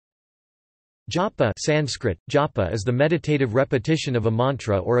Japa Sanskrit, japa is the meditative repetition of a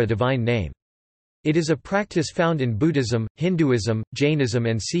mantra or a divine name. It is a practice found in Buddhism, Hinduism, Jainism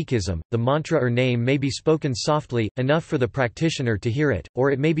and Sikhism. The mantra or name may be spoken softly, enough for the practitioner to hear it,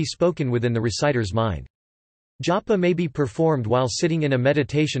 or it may be spoken within the reciter's mind. Japa may be performed while sitting in a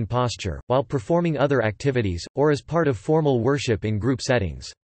meditation posture, while performing other activities, or as part of formal worship in group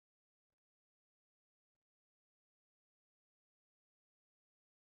settings.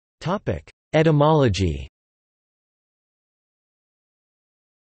 Etymology.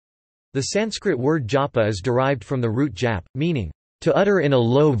 The Sanskrit word japa is derived from the root jap, meaning, to utter in a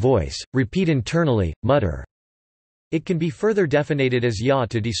low voice, repeat internally, mutter. It can be further definited as ya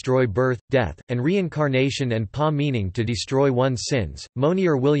to destroy birth, death, and reincarnation and pa meaning to destroy one's sins.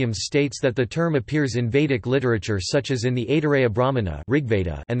 Monier Williams states that the term appears in Vedic literature such as in the Aitareya Brahmana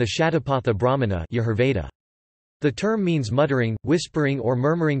Rigveda and the Shatapatha Brahmana Yajurveda. The term means muttering, whispering or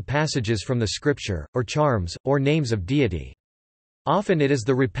murmuring passages from the scripture, or charms, or names of deity. Often it is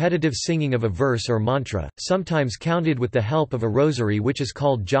the repetitive singing of a verse or mantra, sometimes counted with the help of a rosary which is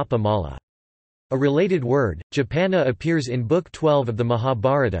called japa mala. A related word, japana, appears in Book 12 of the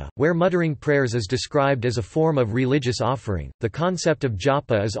Mahabharata, where muttering prayers is described as a form of religious offering. The concept of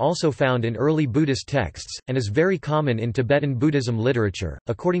japa is also found in early Buddhist texts, and is very common in Tibetan Buddhism literature.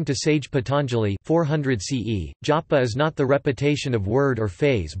 According to sage Patanjali 400 CE, japa is not the repetition of word or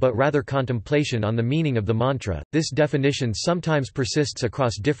phrase but rather contemplation on the meaning of the mantra. This definition sometimes persists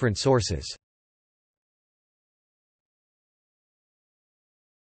across different sources.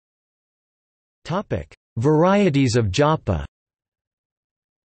 Varieties of japa.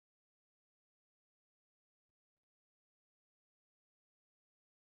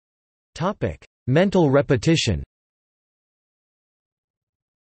 Mental repetition.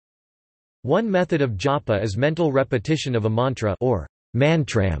 One method of japa is mental repetition of a mantra or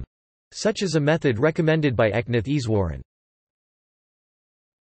mantram, such as a method recommended by Eknath Easwaran.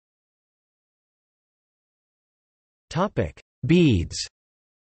 Beads.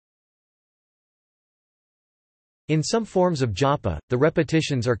 In some forms of japa, the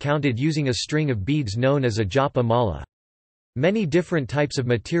repetitions are counted using a string of beads known as a japa mala. Many different types of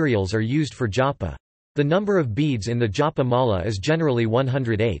materials are used for japa. The number of beads in the japa mala is generally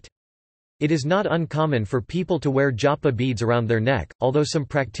 108. It is not uncommon for people to wear japa beads around their neck, although some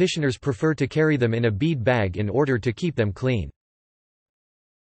practitioners prefer to carry them in a bead bag in order to keep them clean.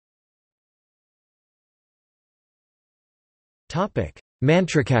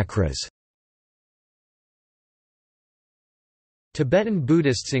 Mantracakras. Tibetan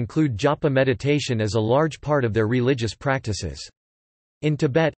Buddhists include japa meditation as a large part of their religious practices. In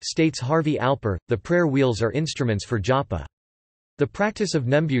Tibet, states Harvey Alper, the prayer wheels are instruments for japa. The practice of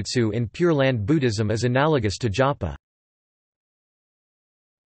Nembutsu in Pure Land Buddhism is analogous to japa.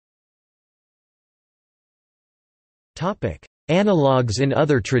 Analogues in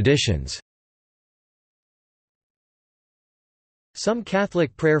other traditions. Some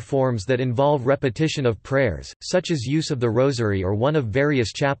Catholic prayer forms that involve repetition of prayers, such as use of the rosary or one of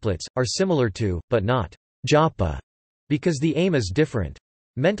various chaplets, are similar to, but not japa, because the aim is different.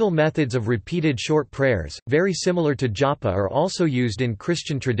 Mental methods of repeated short prayers, very similar to japa, are also used in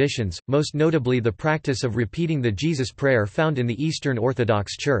Christian traditions, most notably the practice of repeating the Jesus prayer found in the Eastern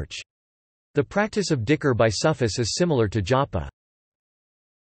Orthodox Church. The practice of dhikr by Sufis is similar to japa.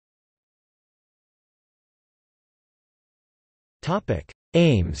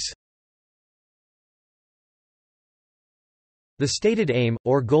 Aims. The stated aim,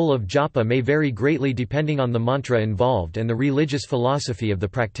 or goal of japa may vary greatly depending on the mantra involved and the religious philosophy of the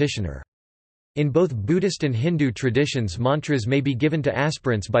practitioner. In both Buddhist and Hindu traditions, mantras may be given to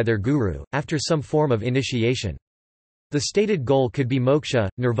aspirants by their guru, after some form of initiation. The stated goal could be moksha,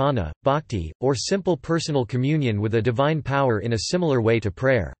 nirvana, bhakti, or simple personal communion with a divine power in a similar way to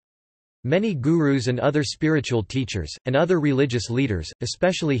prayer. Many gurus and other spiritual teachers, and other religious leaders,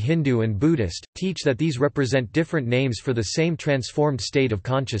 especially Hindu and Buddhist, teach that these represent different names for the same transformed state of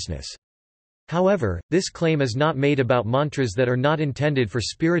consciousness. However, this claim is not made about mantras that are not intended for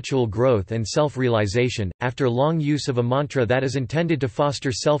spiritual growth and self-realization. After long use of a mantra that is intended to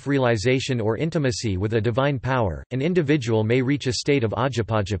foster self-realization or intimacy with a divine power, an individual may reach a state of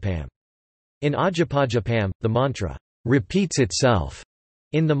ajapajapam. In ajapajapam, the mantra repeats itself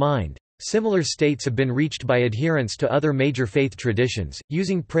in the mind. Similar states have been reached by adherents to other major faith traditions,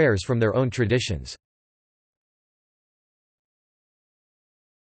 using prayers from their own traditions.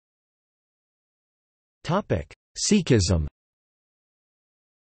 Sikhism.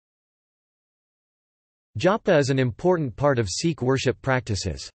 Japa is an important part of Sikh worship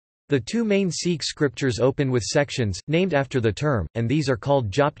practices. The two main Sikh scriptures open with sections, named after the term, and these are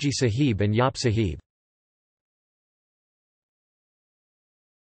called Japji Sahib and Yap Sahib.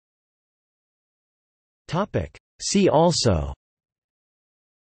 See also: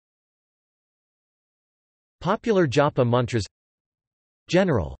 Popular Japa mantras,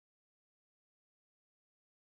 General